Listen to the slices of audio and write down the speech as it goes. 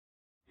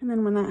And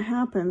then when that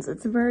happens,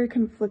 it's very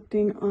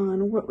conflicting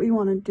on what we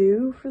want to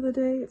do for the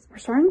day. We're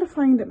starting to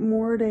find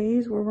more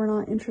days where we're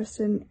not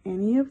interested in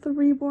any of the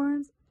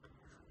reborns.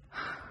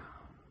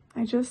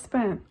 I just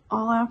spent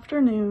all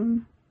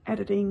afternoon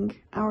editing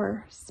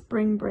our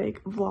spring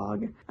break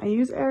vlog. I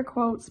use air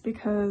quotes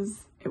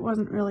because it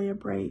wasn't really a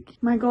break.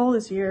 My goal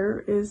this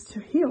year is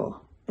to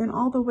heal in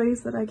all the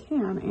ways that I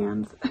can,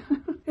 and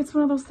it's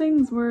one of those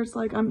things where it's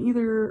like I'm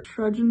either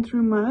trudging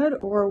through mud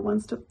or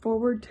 1 step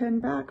forward, 10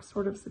 back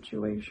sort of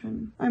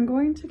situation. I'm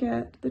going to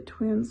get the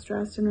twins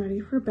dressed and ready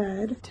for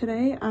bed.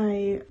 Today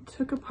I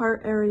took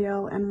apart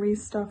Ariel and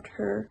restuffed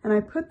her, and I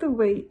put the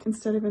weight,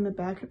 instead of in the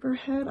back of her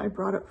head, I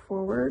brought it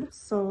forward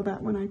so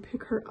that when I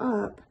pick her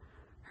up,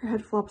 her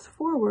head flops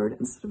forward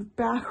instead of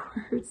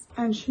backwards,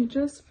 and she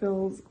just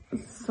feels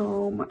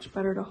so much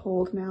better to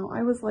hold now.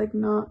 I was like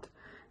not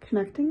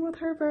connecting with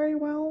her very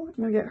well.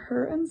 I'm gonna get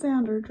her and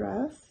Xander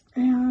dressed,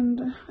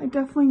 and I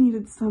definitely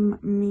needed some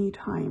me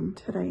time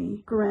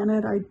today.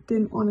 Granted, I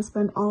didn't want to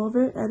spend all of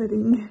it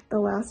editing the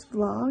last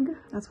vlog.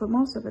 That's what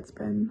most of it's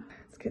been.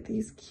 Let's get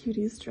these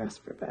cuties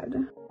dressed for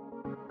bed.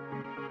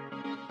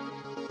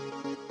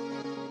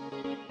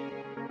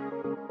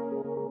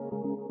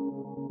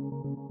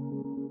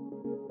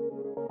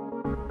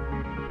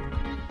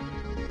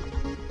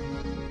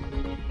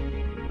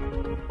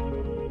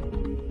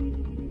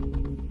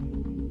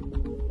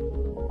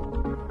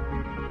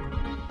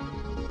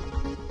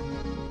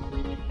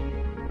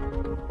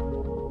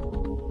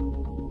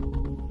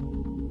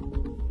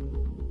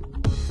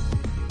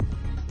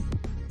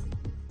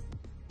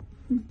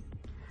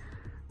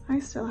 I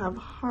still have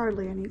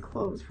hardly any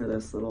clothes for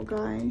this little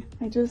guy.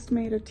 I just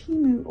made a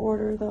Temu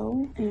order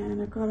though,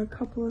 and I've got a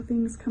couple of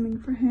things coming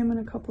for him and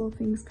a couple of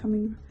things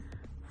coming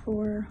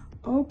for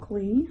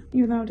Oakley.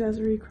 Even though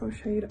Desiree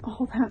crocheted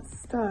all that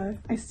stuff,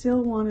 I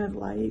still wanted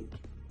like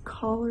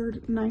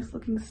collared, nice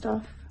looking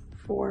stuff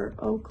for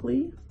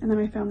Oakley. And then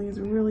I found these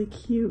really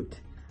cute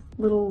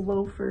little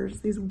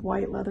loafers, these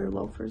white leather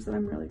loafers that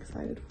I'm really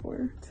excited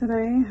for.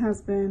 Today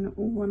has been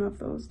one of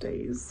those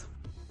days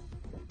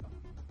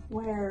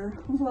where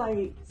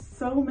like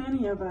so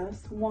many of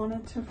us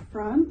wanted to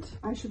front.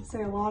 I should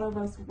say a lot of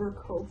us were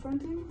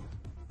co-fronting.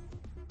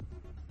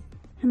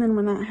 And then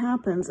when that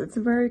happens, it's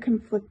very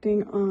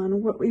conflicting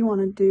on what we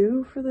want to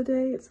do for the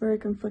day. It's very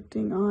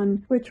conflicting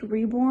on which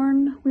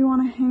reborn we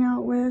want to hang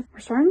out with. We're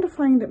starting to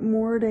find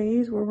more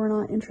days where we're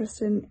not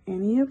interested in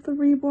any of the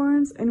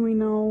reborns, and we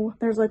know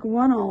there's like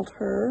one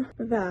altar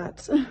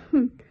that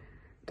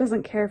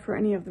doesn't care for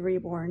any of the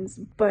reborns,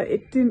 but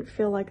it didn't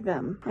feel like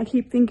them. I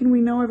keep thinking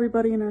we know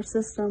everybody in our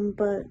system,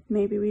 but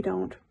maybe we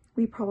don't.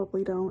 We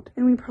probably don't,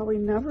 and we probably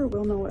never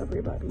will know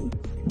everybody.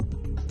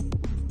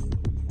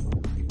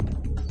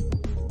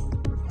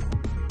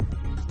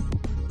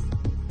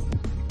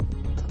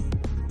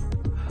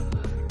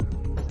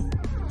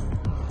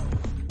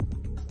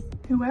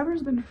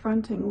 Whoever's been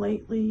fronting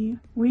lately,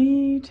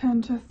 we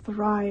tend to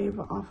thrive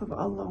off of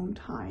alone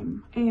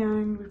time.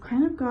 And we've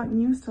kind of gotten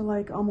used to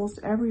like almost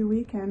every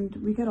weekend,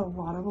 we get a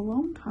lot of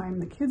alone time.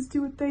 The kids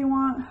do what they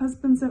want,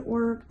 husband's at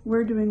work,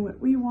 we're doing what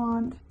we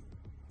want.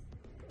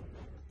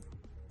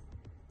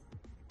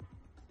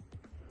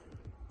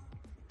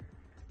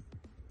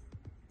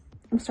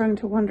 I'm starting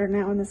to wonder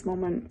now in this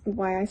moment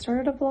why I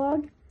started a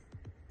vlog.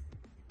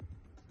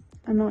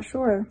 I'm not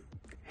sure.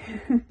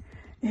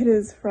 It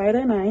is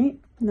Friday night.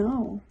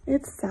 No,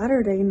 it's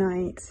Saturday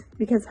night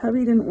because hubby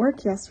didn't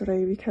work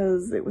yesterday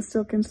because it was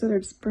still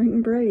considered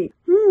spring break.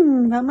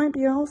 That might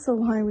be also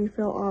why we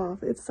feel off.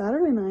 It's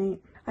Saturday night.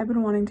 I've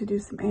been wanting to do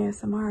some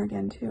ASMR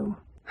again too.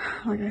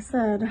 Like I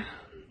said,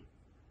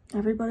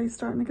 everybody's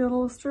starting to get a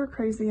little stir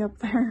crazy up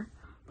there.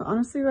 But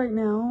honestly right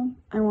now,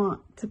 I want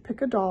to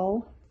pick a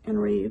doll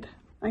and read.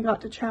 I got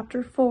to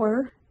chapter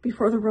 4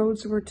 before the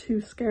roads were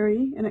too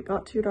scary and it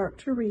got too dark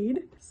to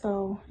read.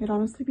 So it'd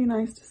honestly be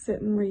nice to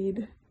sit and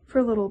read for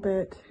a little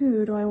bit.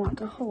 Who do I want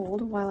to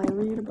hold while I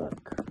read a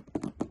book?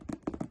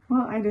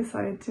 Well, I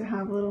decided to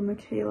have little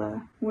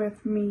Michaela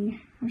with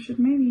me. I should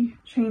maybe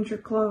change her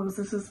clothes.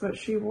 This is what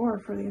she wore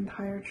for the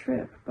entire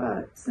trip.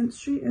 But since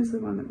she is the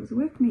one that was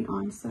with me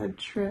on said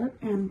trip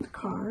and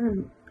car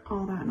and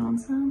all that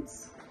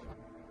nonsense,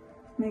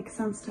 makes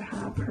sense to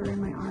have her in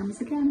my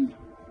arms again.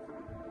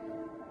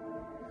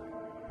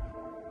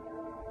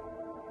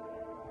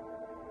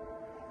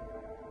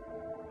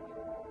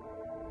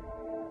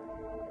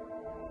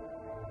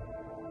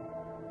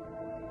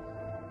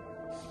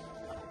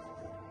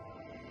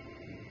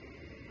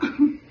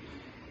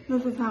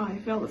 This is how I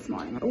feel this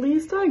morning. At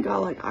least I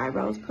got like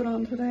eyebrows put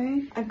on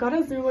today. I've got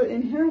Azula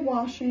in here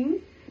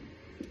washing.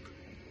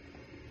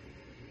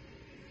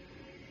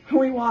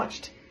 We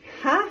watched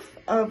half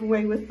of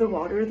Way with the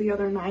Water the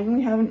other night and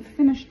we haven't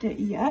finished it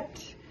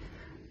yet.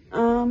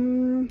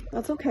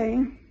 That's okay.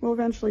 We'll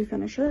eventually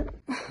finish it.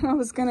 I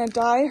was gonna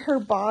dye her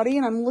body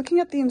and I'm looking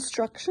at the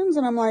instructions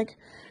and I'm like,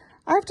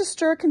 I have to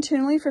stir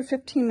continually for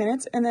 15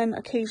 minutes and then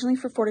occasionally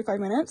for 45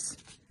 minutes.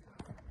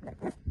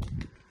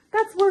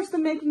 That's worse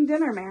than making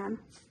dinner, man.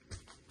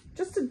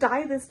 Just to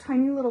dye this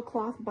tiny little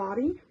cloth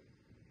body?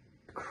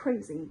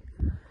 Crazy.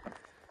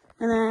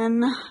 And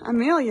then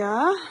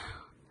Amelia,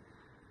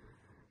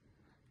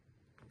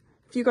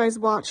 if you guys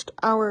watched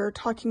our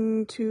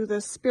Talking to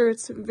the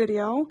Spirits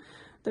video,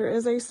 there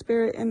is a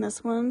spirit in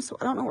this one. So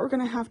I don't know what we're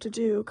going to have to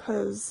do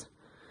because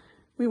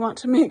we want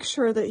to make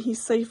sure that he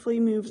safely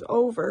moves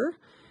over.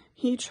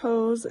 He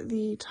chose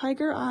the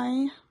tiger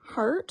eye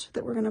heart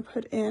that we're going to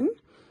put in.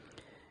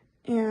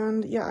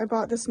 And yeah, I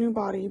bought this new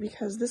body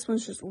because this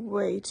one's just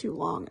way too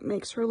long. It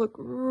makes her look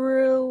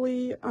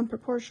really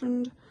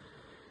unproportioned.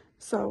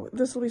 So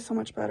this will be so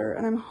much better.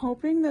 And I'm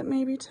hoping that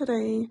maybe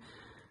today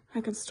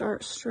I can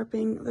start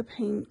stripping the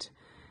paint.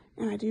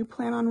 And I do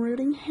plan on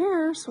rooting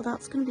hair, so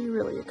that's going to be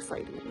really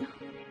exciting.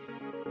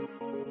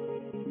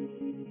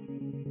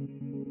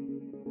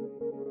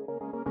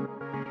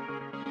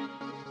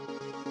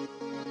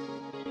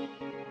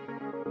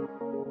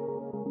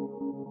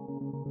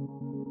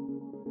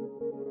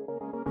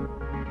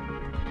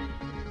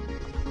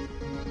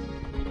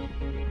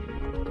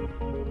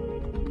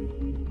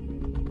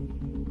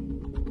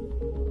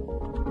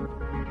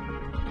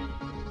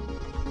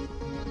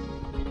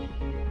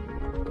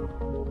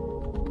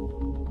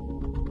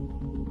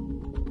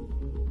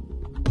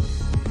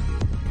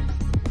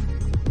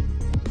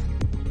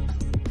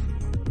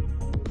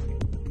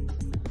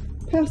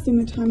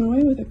 Passing the time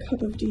away with a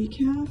cup of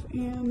decaf,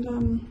 and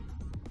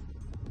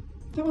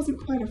that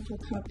wasn't quite a full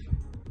cup.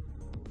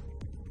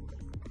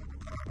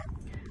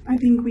 I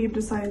think we've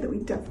decided that we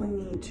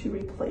definitely need to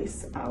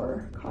replace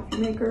our coffee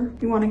maker.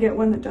 We want to get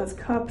one that does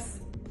cups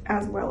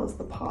as well as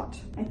the pot,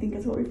 I think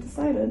is what we've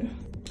decided.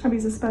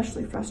 Hubby's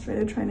especially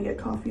frustrated trying to get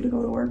coffee to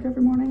go to work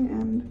every morning,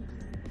 and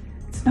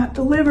it's not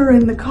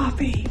delivering the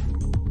coffee.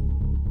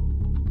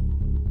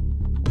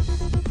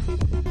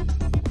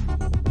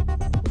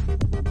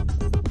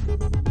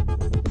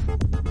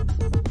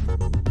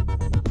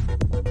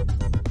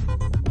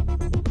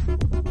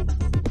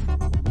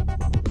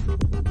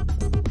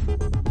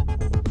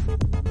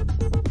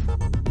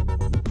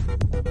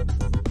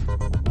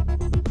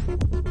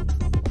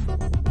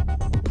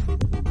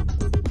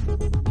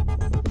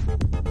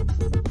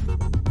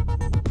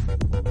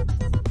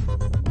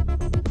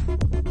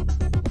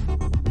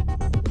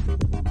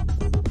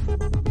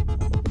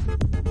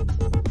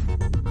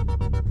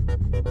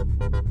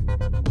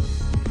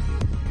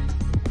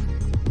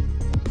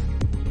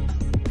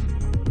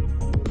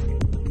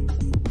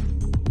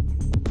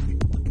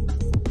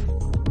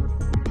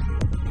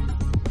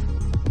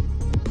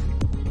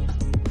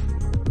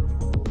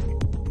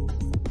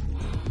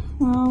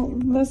 Well,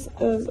 this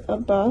is a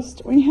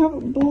bust. We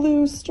have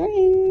blue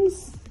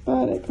strings,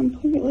 but it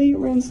completely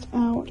rinsed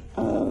out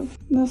of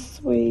the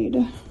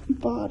suede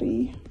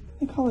body.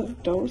 They call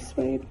it doe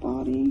suede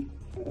body.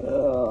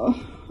 Ugh,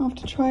 I'll have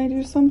to try to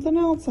do something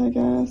else, I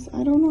guess.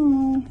 I don't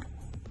know.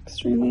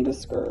 Extremely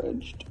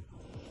discouraged.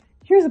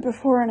 Here's a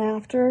before and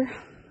after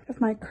of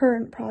my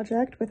current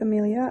project with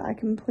Amelia. I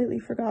completely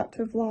forgot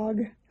to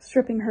vlog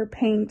stripping her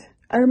paint.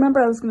 I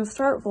remember I was going to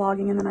start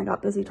vlogging and then I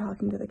got busy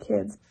talking to the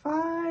kids.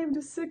 5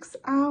 to 6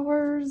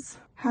 hours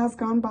has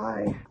gone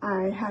by.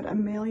 I had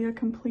Amelia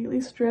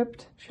completely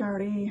stripped. She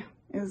already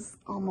is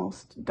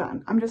almost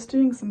done. I'm just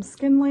doing some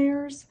skin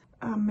layers,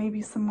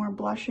 maybe some more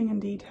blushing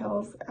and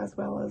details as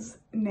well as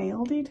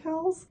nail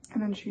details,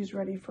 and then she's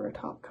ready for a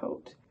top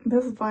coat.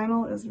 This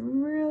vinyl is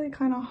really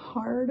kind of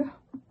hard,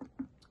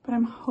 but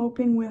I'm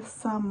hoping with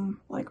some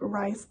like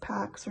rice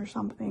packs or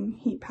something,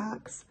 heat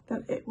packs,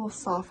 that it will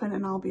soften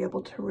and I'll be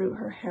able to root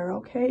her hair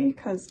okay,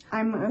 because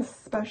I'm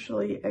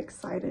especially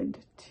excited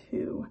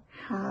to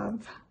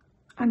have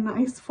a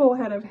nice full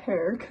head of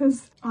hair,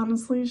 because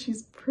honestly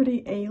she's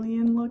pretty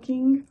alien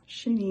looking.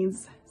 She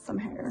needs some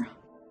hair.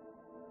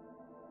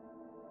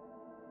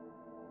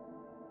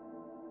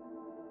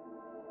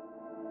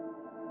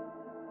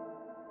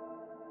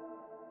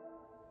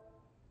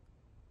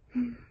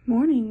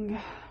 Morning.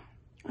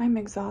 I'm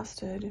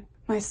exhausted.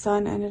 My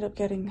son ended up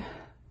getting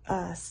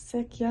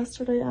sick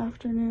yesterday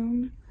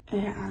afternoon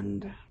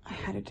and I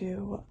had to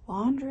do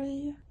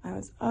laundry. I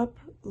was up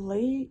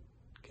late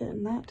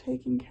getting that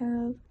taken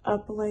care of.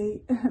 Up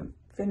late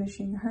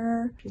finishing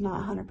her. She's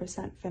not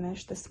 100%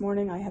 finished. This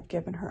morning I have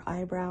given her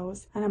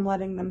eyebrows and I'm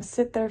letting them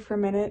sit there for a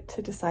minute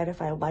to decide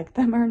if I like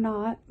them or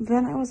not.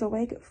 Then I was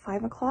awake at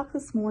 5 o'clock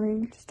this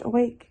morning, just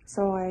awake.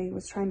 So I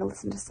was trying to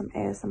listen to some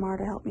ASMR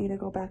to help me to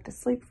go back to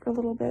sleep for a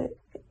little bit.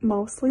 It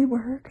mostly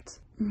worked.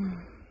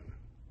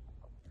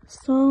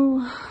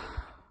 So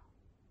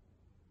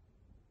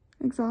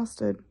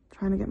exhausted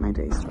trying to get my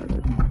day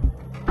started.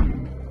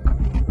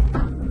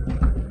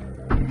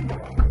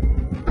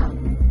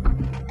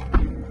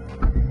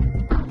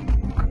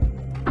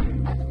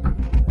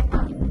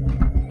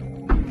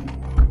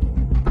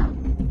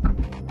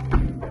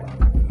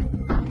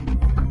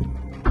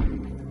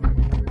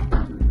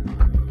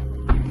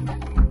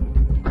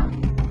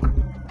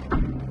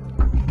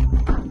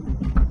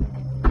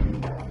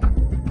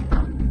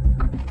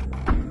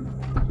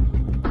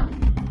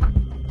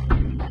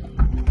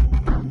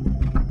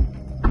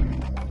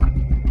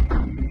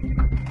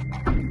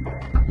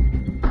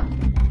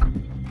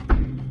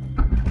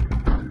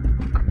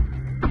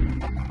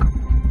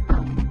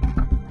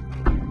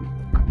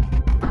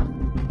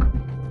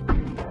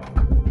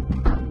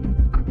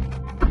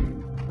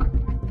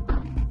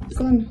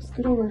 son,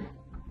 scoot over.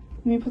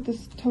 Let me put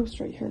this toast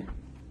right here.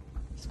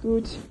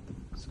 Scoot,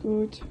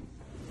 scoot.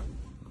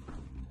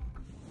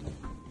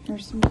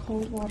 Here's some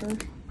cold water.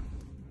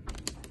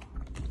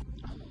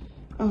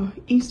 Oh,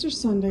 Easter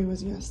Sunday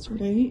was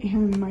yesterday,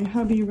 and my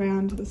hubby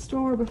ran to the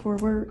store before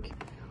work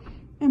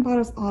and bought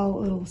us all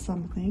a little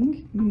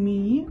something.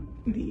 Me,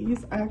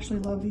 these. I actually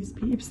love these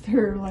Peeps.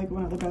 They're like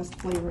one of the best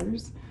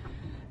flavors.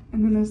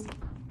 And then this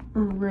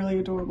really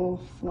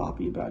adorable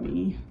floppy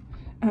bunny.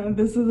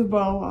 This is a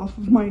bow off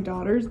of my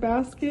daughter's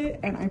basket,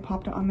 and I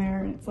popped it on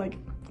there, and it's like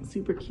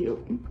super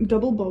cute.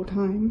 Double bow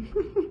time.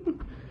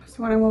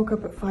 So when I woke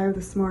up at 5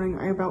 this morning,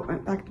 I about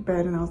went back to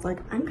bed and I was like,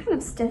 I'm kind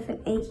of stiff and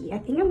achy. I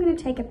think I'm gonna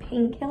take a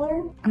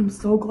painkiller. I'm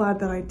so glad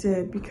that I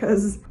did,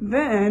 because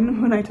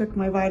then when I took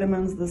my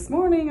vitamins this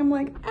morning, I'm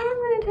like, I'm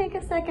gonna take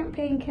a second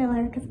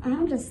painkiller because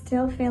I'm just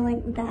still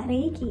feeling that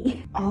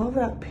achy. all of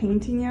that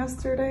painting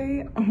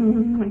yesterday, oh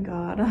my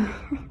God.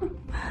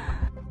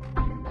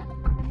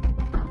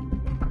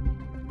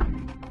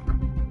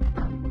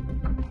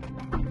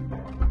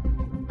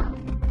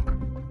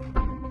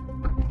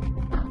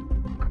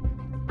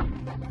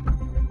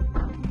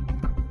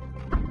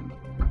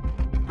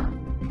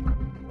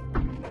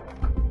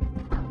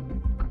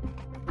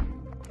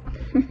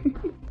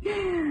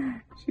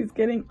 She's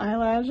getting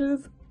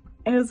eyelashes.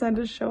 I just had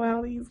to show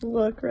how these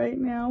look right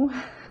now.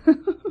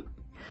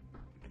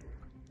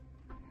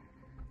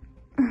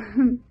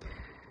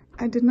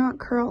 I did not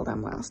curl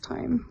them last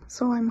time,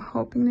 so I'm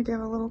hoping to give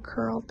a little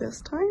curl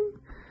this time,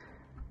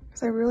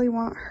 because I really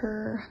want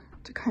her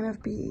to kind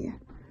of be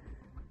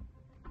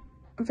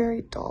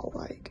very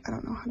doll-like. I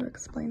don't know how to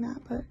explain that,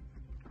 but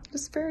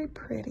just very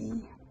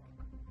pretty.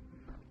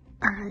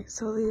 Alright,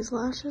 so these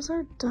lashes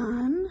are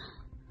done.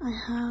 I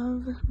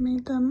have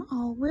made them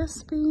all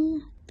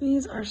wispy.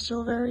 These are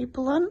still very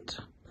blunt,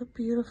 but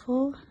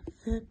beautiful,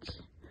 thick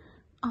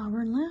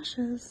auburn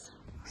lashes.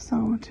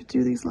 So to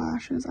do these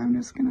lashes, I'm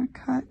just gonna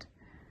cut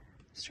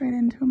straight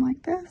into them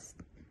like this.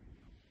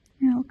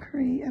 And it'll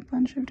create a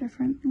bunch of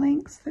different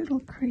lengths that'll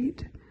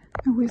create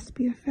a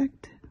wispy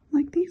effect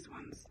like these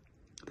ones.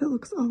 That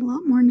looks a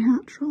lot more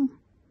natural.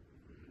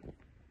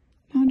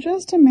 Now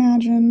just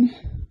imagine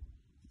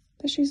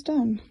that she's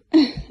done.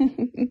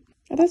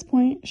 At this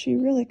point, she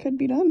really could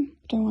be done.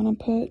 Don't want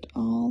to put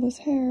all this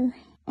hair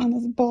on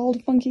this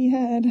bald, funky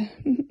head.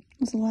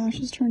 Those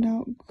lashes turned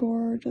out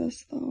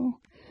gorgeous, though.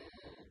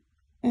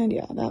 And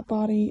yeah, that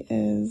body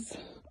is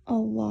a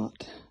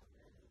lot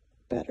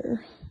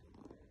better.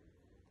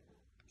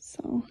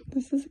 So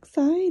this is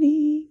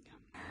exciting.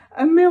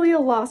 Amelia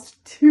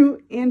lost 2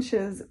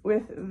 inches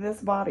with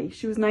this body.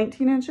 She was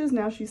 19 inches,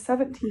 now she's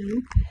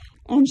 17.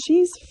 And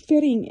she's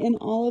fitting in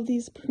all of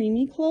these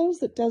preemie clothes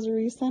that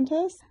Desiree sent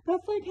us.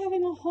 That's like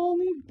having a whole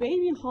new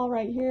baby haul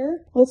right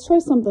here. Let's try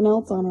something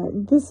else on her.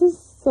 This is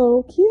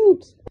so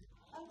cute.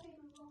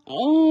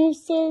 Oh,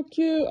 so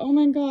cute. Oh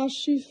my gosh,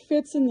 she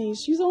fits in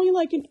these. She's only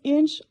like an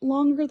inch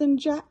longer than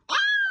Jack.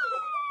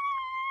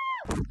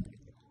 Ah!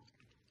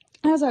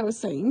 As I was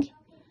saying,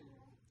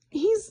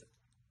 he's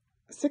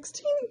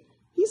 16?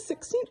 He's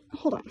 16?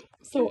 Hold on.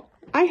 So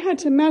I had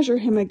to measure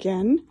him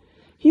again.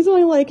 He's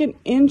only like an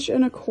inch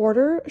and a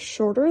quarter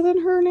shorter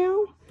than her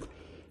now.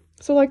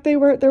 So like they're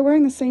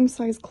wearing the same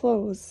size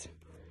clothes.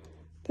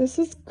 This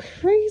is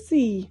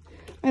crazy.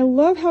 I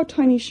love how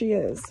tiny she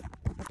is.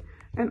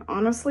 And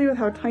honestly, with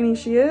how tiny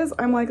she is,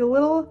 I'm like a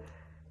little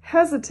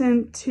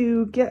hesitant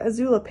to get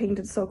Azula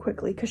painted so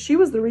quickly, because she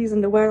was the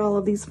reason to wear all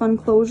of these fun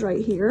clothes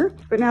right here.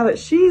 But now that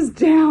she's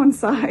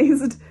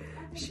downsized,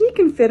 she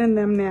can fit in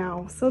them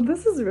now. So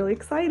this is really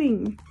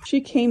exciting. She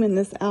came in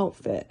this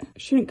outfit.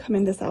 She didn't come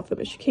in this outfit,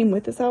 but she came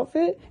with this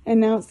outfit. And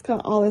now it's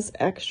got all this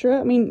extra.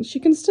 I mean, she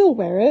can still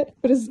wear it,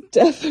 but it's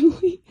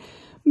definitely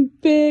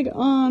big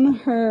on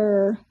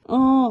her.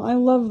 Oh, I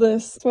love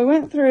this. So I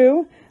went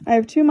through. I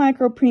have 2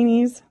 micro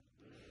preemies.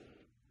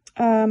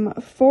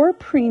 4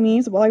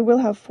 preemies. Well, I will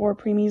have 4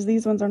 preemies.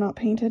 These ones are not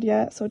painted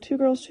yet. So 2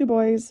 girls, 2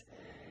 boys.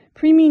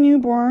 Preemie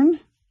newborn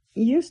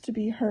used to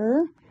be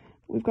her.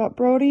 We've got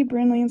Brody,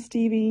 Brinley, and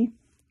Stevie.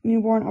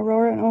 Newborn,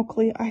 Aurora, and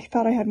Oakley. I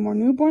thought I had more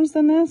newborns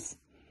than this.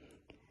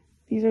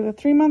 These are the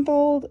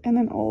 3-month-old and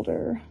then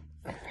older.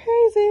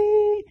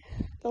 Crazy!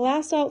 The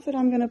last outfit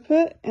I'm going to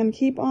put and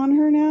keep on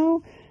her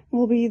now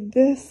will be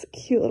this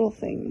cute little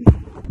thing.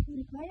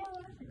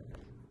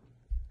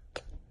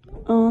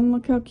 Oh,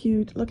 look how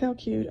cute. Look how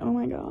cute. Oh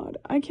my god.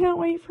 I can't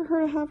wait for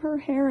her to have her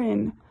hair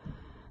in.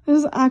 This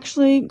is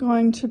actually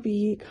going to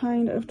be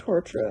kind of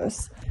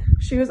torturous.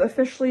 She was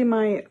officially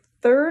my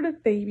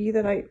 3rd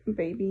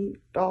baby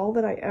doll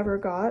that I ever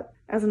got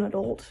as an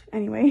adult.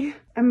 Anyway,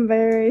 I'm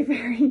very,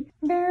 very,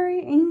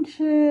 very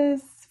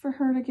anxious for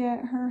her to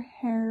get her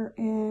hair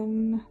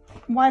in.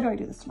 Why do I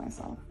do this to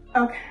myself?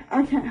 Okay,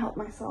 I can't help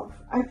myself.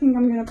 I think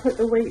I'm gonna put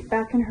the weight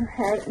back in her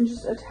head and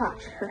just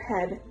attach her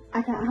head.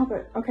 I can't help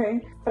it,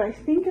 okay? But I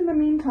think in the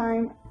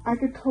meantime, I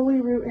could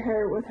totally root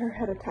hair with her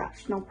head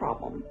attached, no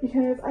problem.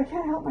 Because I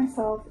can't help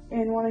myself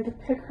in wanting to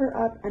pick her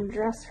up and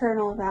dress her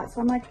and all that.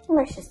 So I'm like,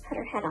 let's just put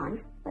her head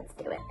on. Let's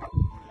do it.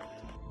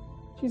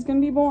 She's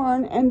gonna be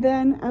born, and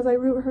then as I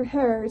root her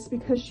hair, it's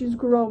because she's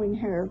growing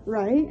hair,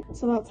 right?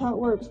 So that's how it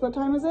works. What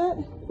time is it?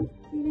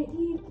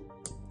 3:19.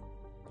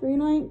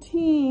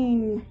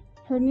 3:19.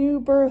 Her new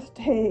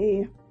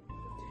birthday.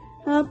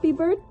 Happy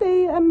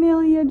birthday,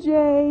 Amelia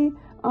J.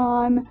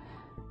 On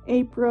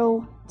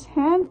April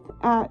 10th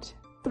at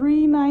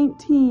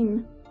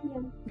 3:19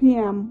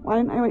 p.m. Why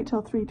didn't I wait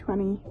till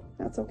 3:20?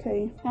 That's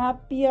okay.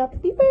 Happy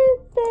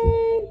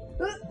birthday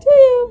to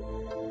you.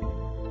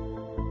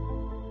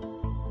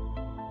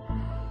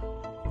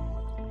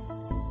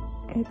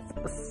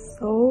 It's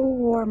so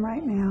warm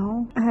right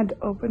now. I had to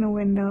open a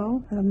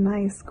window. A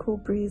nice cool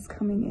breeze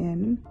coming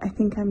in. I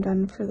think I'm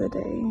done for the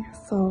day.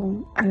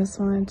 So I just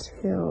wanted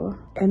to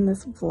end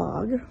this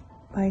vlog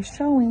by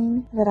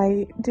showing that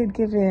I did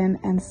give in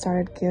and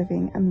started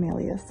giving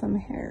Amelia some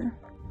hair.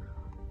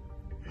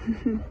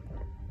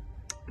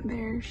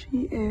 There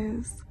she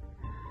is.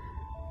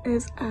 It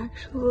is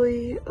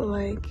actually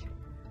like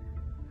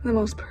the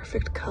most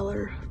perfect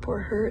color for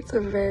her. It's a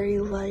very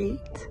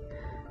light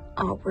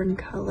auburn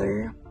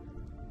color,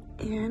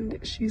 and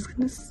she's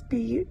gonna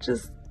be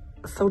just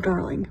so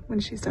darling when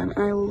she's done.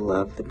 And I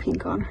love the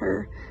pink on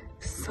her.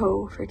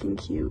 So freaking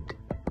cute.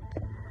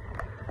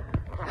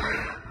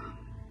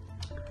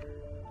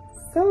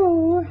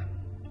 So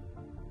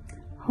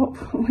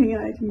hopefully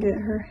I can get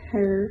her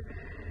hair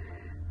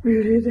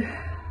rooted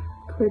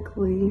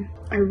quickly.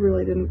 I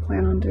really didn't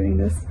plan on doing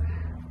this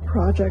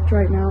project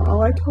right now.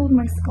 All I told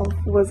myself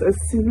was as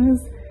soon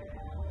as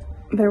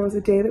there was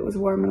a day that was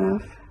warm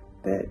enough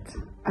that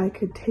I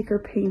could take her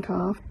paint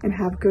off and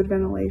have good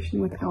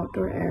ventilation with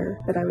outdoor air,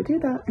 that I would do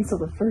that. And so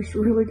the first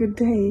really good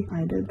day,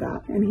 I did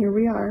that. And here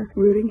we are,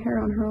 rooting hair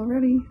on her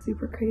already.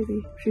 Super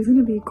crazy. She's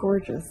gonna be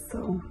gorgeous,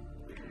 so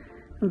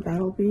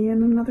that'll be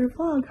in another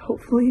vlog,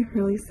 hopefully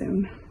really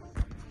soon.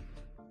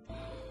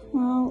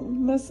 Well,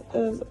 this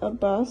is a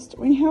bust.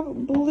 We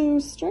have blue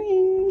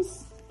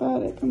strings,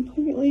 but it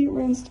completely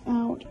rinsed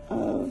out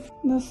of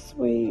the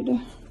suede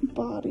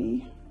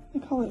body. I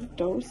call it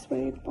doe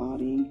suede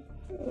body.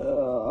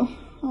 I'll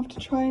have to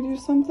try and do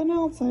something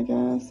else, I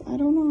guess. I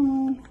don't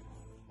know.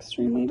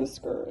 Extremely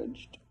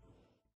discouraged.